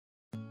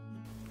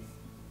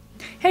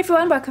Hey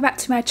everyone, welcome back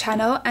to my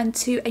channel and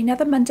to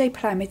another Monday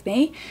plan with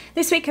me.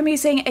 This week I'm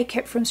using a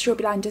kit from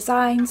Strawberry Line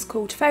Designs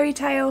called Fairy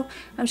Tale.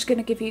 I'm just going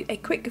to give you a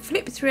quick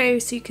flip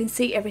through so you can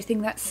see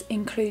everything that's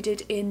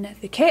included in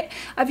the kit.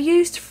 I've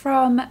used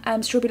from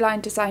Strawberry Line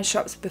Design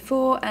shops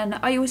before and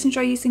I always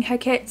enjoy using her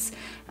kits,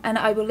 and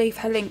I will leave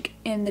her link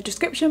in the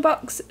description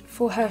box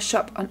for her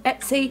shop on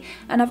Etsy.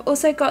 And I've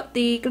also got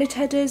the glitter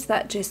headers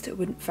that just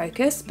wouldn't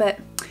focus, but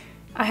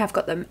I have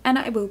got them and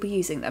I will be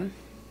using them.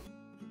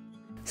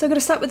 So I'm going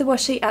to start with the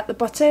washi at the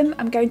bottom.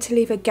 I'm going to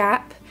leave a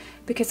gap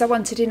because I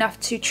wanted enough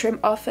to trim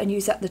off and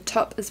use at the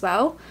top as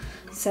well.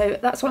 So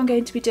that's what I'm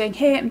going to be doing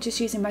here. I'm just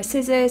using my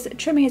scissors,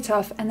 trimming it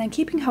off and then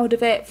keeping hold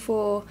of it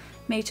for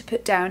me to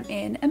put down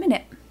in a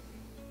minute.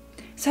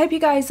 So I hope you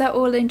guys are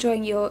all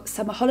enjoying your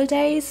summer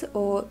holidays,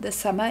 or the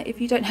summer if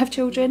you don't have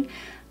children.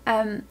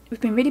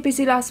 We've been really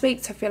busy last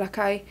week, so I feel like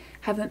I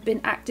haven't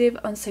been active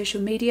on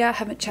social media, I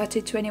haven't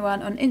chatted to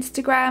anyone on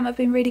Instagram, I've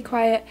been really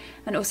quiet,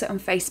 and also on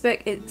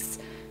Facebook. It's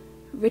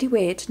really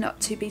weird not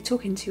to be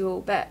talking to you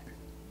all, but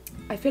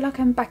I feel like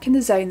I'm back in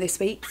the zone this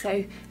week,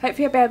 so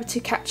hopefully I'll be able to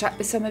catch up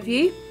with some of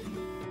you.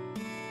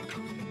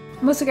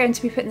 I'm also going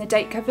to be putting the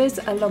date covers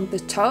along the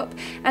top,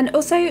 and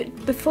also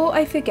before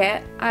I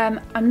forget, I'm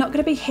not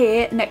going to be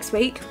here next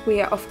week.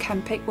 We are off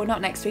camping, well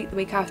not next week, the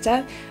week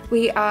after.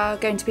 We are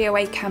going to be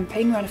away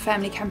camping. We're on a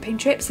family camping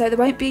trip, so there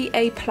won't be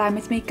a plan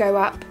with me go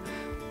up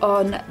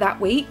on that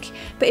week.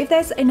 But if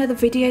there's another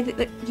video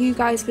that you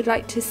guys would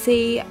like to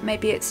see,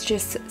 maybe it's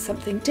just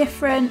something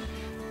different,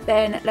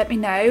 then let me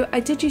know.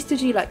 I did used to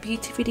do like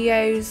beauty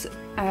videos,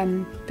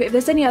 but if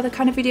there's any other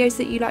kind of videos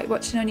that you like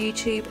watching on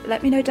YouTube,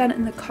 let me know down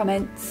in the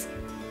comments,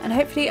 and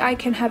hopefully I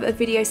can have a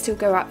video still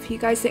go up for you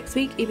guys next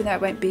week, even though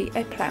it won't be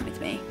a plan with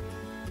me.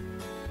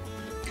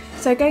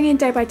 So going in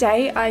day by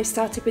day, I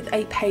started with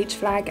a page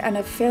flag and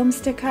a film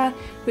sticker,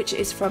 which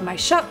is from my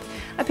shop.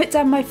 I put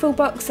down my full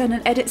box and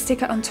an edit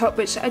sticker on top,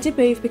 which I did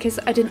move because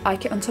I didn't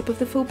like it on top of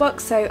the full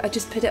box, so I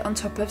just put it on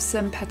top of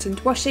some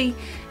patterned washi.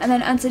 And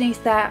then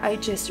underneath there, I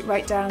just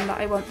write down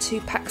that I want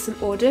to pack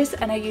some orders,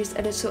 and I used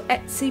a little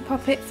Etsy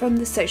pop-it from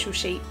the social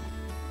sheet.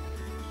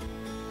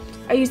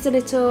 I used a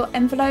little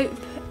envelope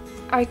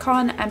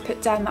icon and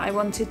put down that I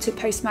wanted to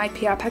post my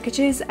PR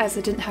packages, as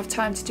I didn't have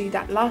time to do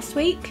that last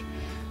week.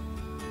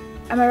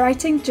 And my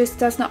writing just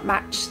does not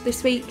match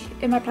this week.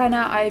 In my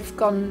planner I've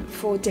gone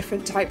for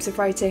different types of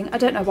writing. I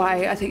don't know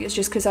why, I think it's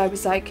just because I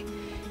was like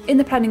in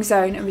the planning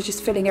zone and was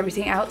just filling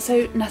everything out,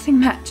 so nothing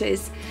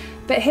matches.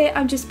 But here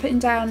I'm just putting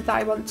down that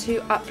I want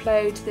to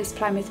upload this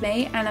plan with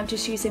me, and I'm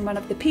just using one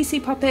of the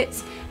PC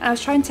poppets, and I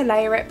was trying to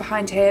layer it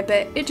behind here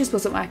but it just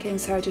wasn't working,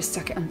 so I just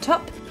stuck it on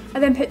top. I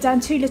then put down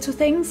two little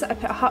things. I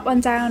put a hot one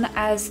down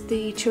as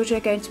the children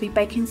are going to be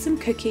baking some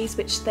cookies,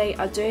 which they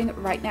are doing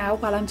right now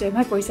while I'm doing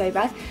my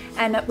voiceover,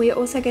 and we are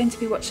also going to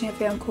be watching a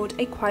film called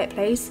A Quiet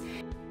Place.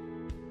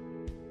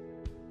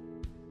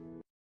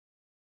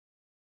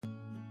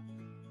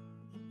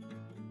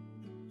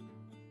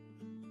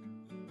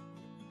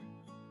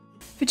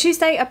 For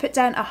Tuesday I put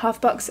down a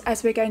half box,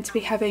 as we're going to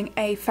be having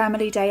a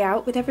family day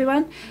out with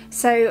everyone.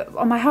 So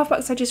on my half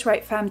box I just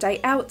wrote fam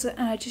day out, and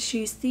I just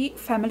used the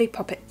family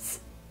poppets.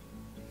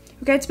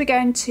 We're going to be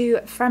going to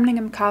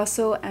Framlingham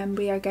Castle, and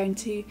we are going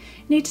to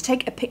need to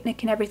take a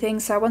picnic and everything,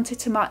 so I wanted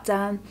to mark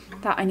down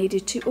that I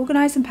needed to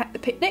organise and pack the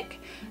picnic.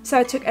 So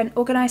I took an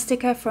organise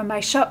sticker from my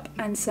shop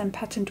and some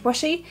patterned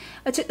washi.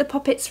 I took the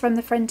poppets from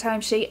the friend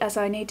time sheet, as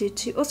I needed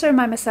to also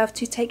remind myself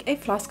to take a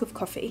flask of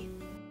coffee.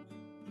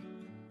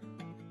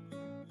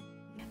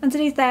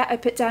 Underneath there I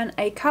put down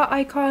a car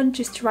icon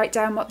just to write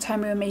down what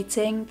time we were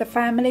meeting the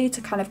family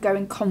to kind of go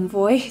in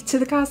convoy to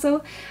the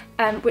castle,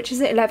 which is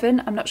at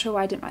 11. I'm not sure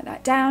why I didn't write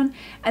that down.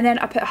 And then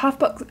I put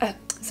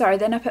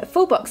then I put a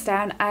full box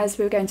down, as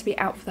we were going to be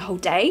out for the whole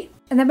day.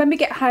 And then when we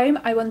get home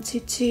I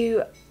wanted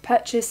to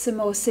purchase some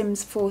more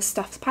Sims 4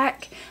 stuff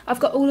pack. I've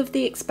got all of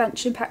the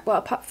expansion pack, well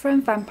apart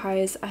from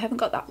vampires I haven't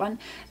got that one,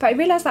 but I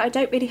realised that I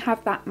don't really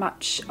have that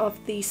much of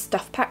the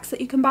stuff packs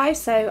that you can buy,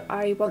 so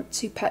I want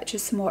to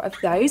purchase some more of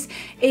those.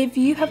 If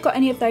you have got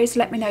any of those,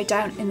 let me know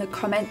down in the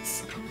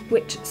comments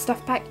which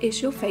stuff pack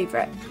is your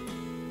favourite.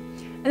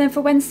 And then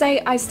for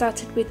Wednesday I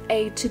started with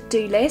a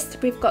to-do list.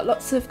 We've got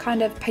lots of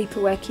kind of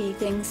paperworky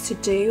things to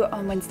do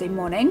on Wednesday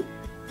morning.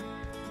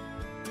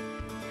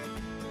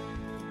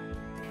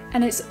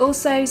 And it's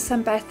also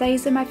some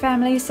birthdays in my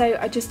family, so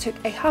I just took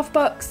a half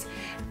box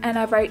and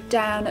I wrote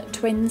down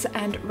twins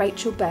and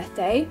Rachel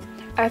birthday.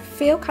 I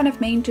feel kind of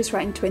mean just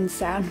writing twins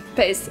down,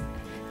 but it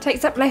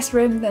takes up less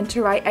room than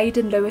to write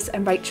Aidan, Lewis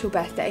and Rachel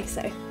birthday,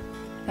 so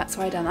that's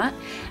why I done that.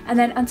 And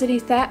then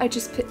underneath there I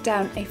just put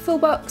down a full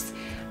box,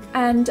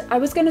 and I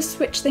was going to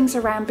switch things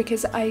around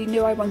because I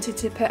knew I wanted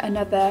to put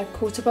another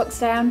quarter box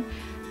down,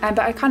 but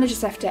I kind of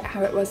just left it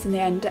how it was in the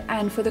end.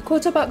 And for the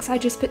quarter box I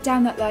just put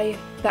down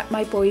that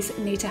my boys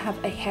need to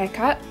have a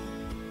haircut.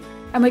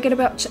 And we're going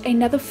to watch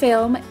another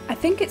film. I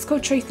think it's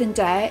called Truth and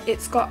Dare.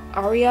 It's got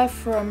Aria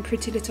from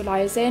Pretty Little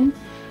Liars in.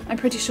 I'm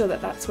pretty sure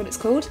that that's what it's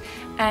called.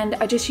 And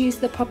I just used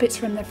the poppets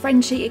from the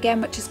friend sheet again,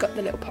 which has got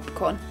the little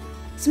popcorn.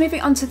 So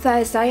moving on to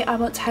Thursday, I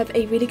want to have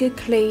a really good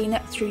clean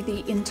through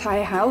the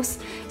entire house.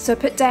 So I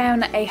put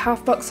down a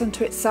half box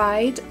onto its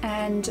side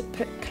and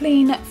put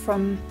clean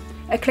from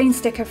a clean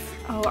sticker.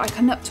 Oh, I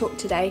cannot talk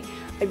today.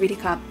 I really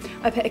can't.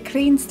 I put a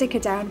clean sticker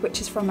down,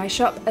 which is from my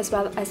shop, as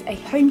well as a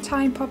home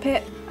time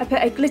poppet. I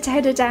put a glitter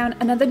header down,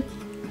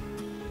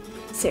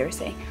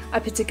 seriously, I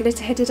put a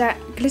glitter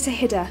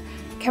header.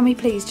 Can we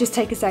please just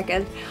take a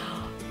second?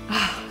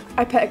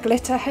 I put a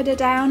glitter header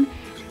down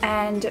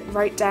and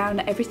wrote down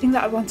everything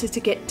that I wanted to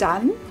get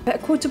done. Put a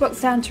quarter box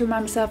down to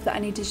remind myself that I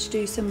needed to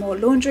do some more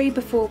laundry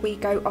before we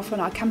go off on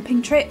our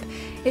camping trip.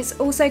 It's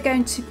also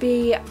going to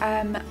be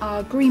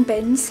our green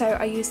bins, so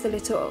I used the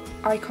little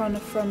icon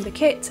from the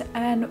kit,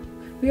 and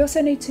we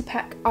also need to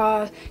pack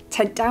our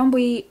tent down.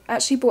 We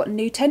actually bought a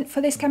new tent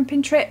for this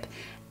camping trip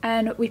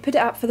and we put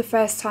it up for the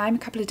first time a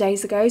couple of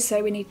days ago,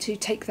 so we need to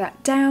take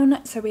that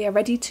down so we are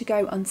ready to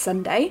go on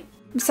Sunday.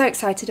 I'm so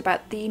excited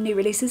about the new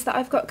releases that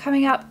I've got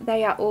coming up.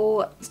 They are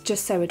all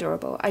just so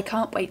adorable. I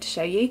can't wait to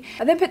show you.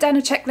 I then put down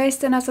a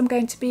checklist, and as I'm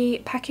going to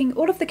be packing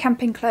all of the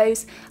camping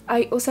clothes,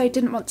 I also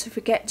didn't want to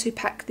forget to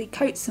pack the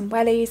coats and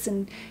wellies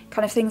and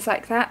kind of things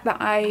like that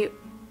I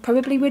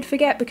probably would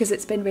forget because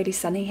it's been really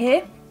sunny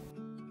here.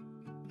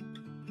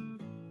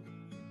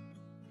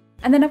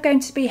 And then I'm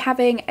going to be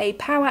having a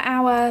power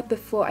hour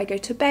before I go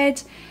to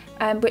bed,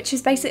 which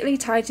is basically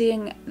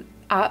tidying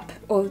up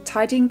or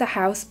tidying the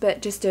house,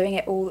 but just doing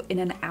it all in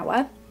an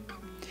hour.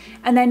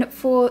 And then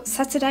for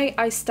Saturday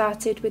I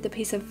started with a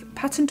piece of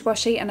patterned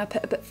washi, and I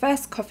put a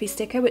first coffee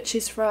sticker, which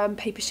is from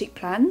Paper Sheet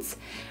Plans,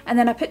 and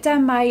then I put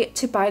down my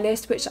to buy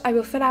list, which I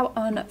will fill out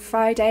on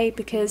Friday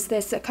because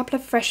there's a couple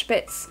of fresh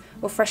bits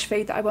or fresh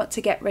food that I want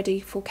to get ready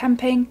for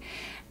camping.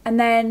 And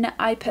then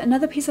I put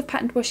another piece of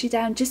patterned washi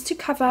down just to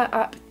cover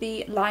up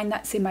the line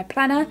that's in my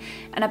planner,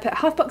 and I put a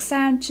half box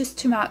down just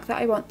to mark that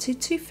I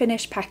wanted to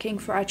finish packing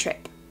for our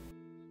trip.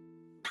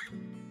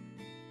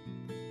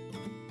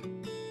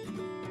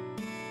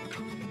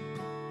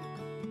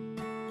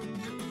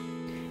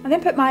 I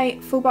then put my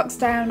full box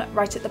down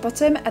right at the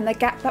bottom, and the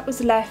gap that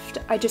was left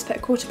I just put a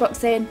quarter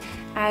box in,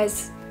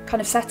 as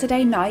kind of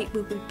Saturday night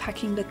we'll be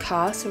packing the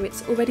car, so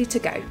it's all ready to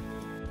go.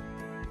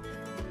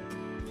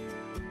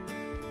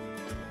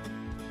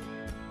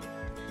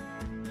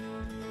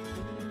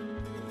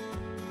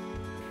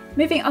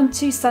 Moving on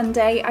to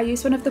Sunday, I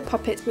used one of the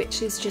poppets,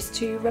 which is just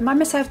to remind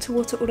myself to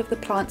water all of the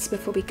plants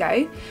before we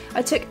go.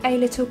 I took a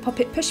little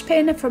poppet push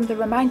pin from the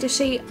reminder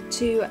sheet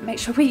to make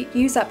sure we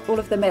use up all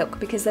of the milk,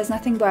 because there's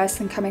nothing worse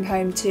than coming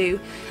home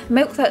to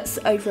milk that's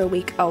over a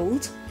week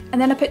old.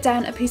 And then I put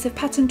down a piece of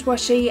patterned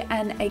washi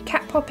and a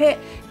cat poppet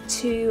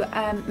to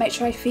make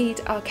sure I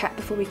feed our cat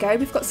before we go.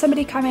 We've got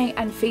somebody coming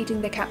and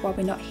feeding the cat while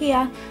we're not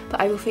here, but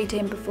I will feed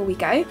him before we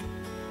go.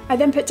 I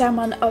then put down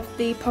one of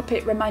the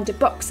poppet reminder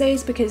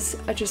boxes because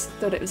I just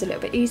thought it was a little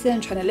bit easier than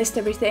trying to list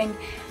everything,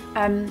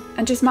 and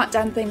just mark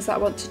down things that I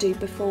want to do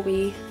before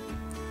we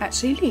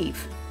actually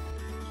leave.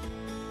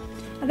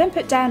 I then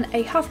put down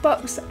a half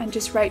box and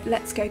just wrote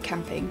 "Let's go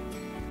camping."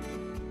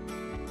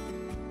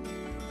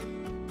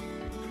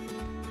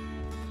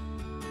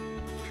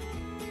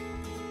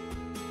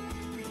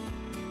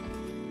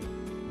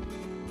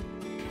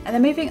 And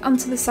then moving on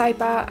to the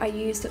sidebar, I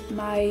used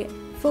my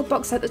full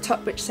box at the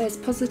top which says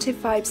positive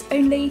vibes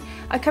only.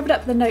 I covered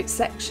up the notes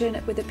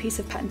section with a piece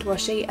of patterned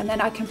washi, and then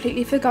I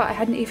completely forgot I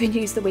hadn't even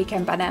used the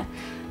weekend banner.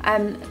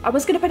 I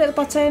was going to put it at the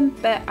bottom,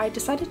 but I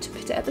decided to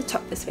put it at the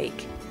top this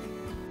week.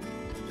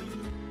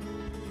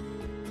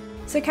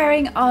 So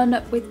carrying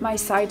on with my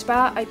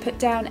sidebar, I put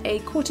down a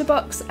quarter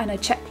box and a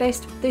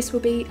checklist. This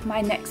will be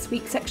my next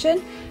week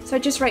section. So I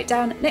just wrote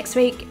down next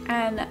week,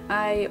 and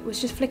I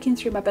was just flicking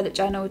through my bullet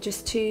journal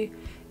just to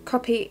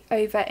copy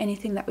over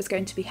anything that was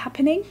going to be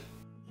happening.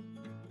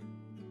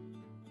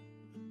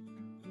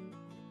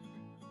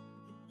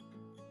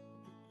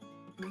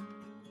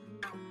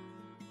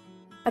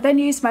 I then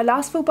used my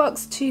last full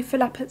box to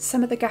fill up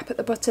some of the gap at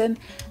the bottom,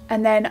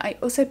 and then I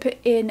also put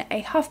in a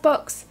half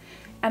box,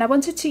 and I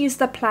wanted to use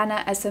the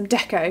planner as some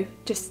deco,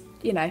 just,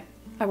 you know,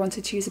 I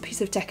wanted to use a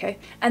piece of deco.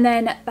 And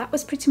then that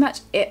was pretty much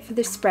it for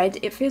this spread.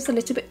 It feels a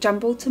little bit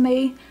jumbled to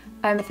me.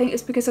 I think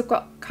it's because I've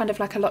got kind of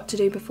like a lot to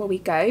do before we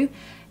go.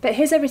 But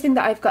here's everything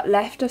that I've got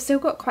left. I've still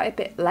got quite a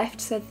bit left,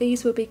 so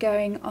these will be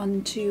going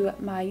onto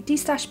my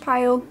de-stash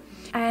pile.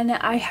 And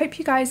I hope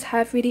you guys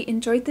have really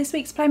enjoyed this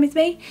week's plan with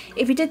me.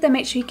 If you did, then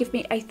make sure you give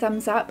me a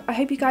thumbs up. I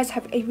hope you guys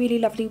have a really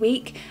lovely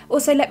week.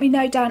 Also, let me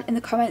know down in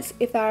the comments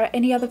if there are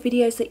any other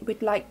videos that you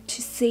would like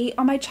to see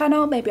on my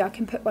channel. Maybe I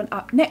can put one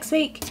up next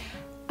week.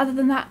 Other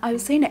than that, I will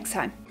see you next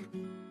time.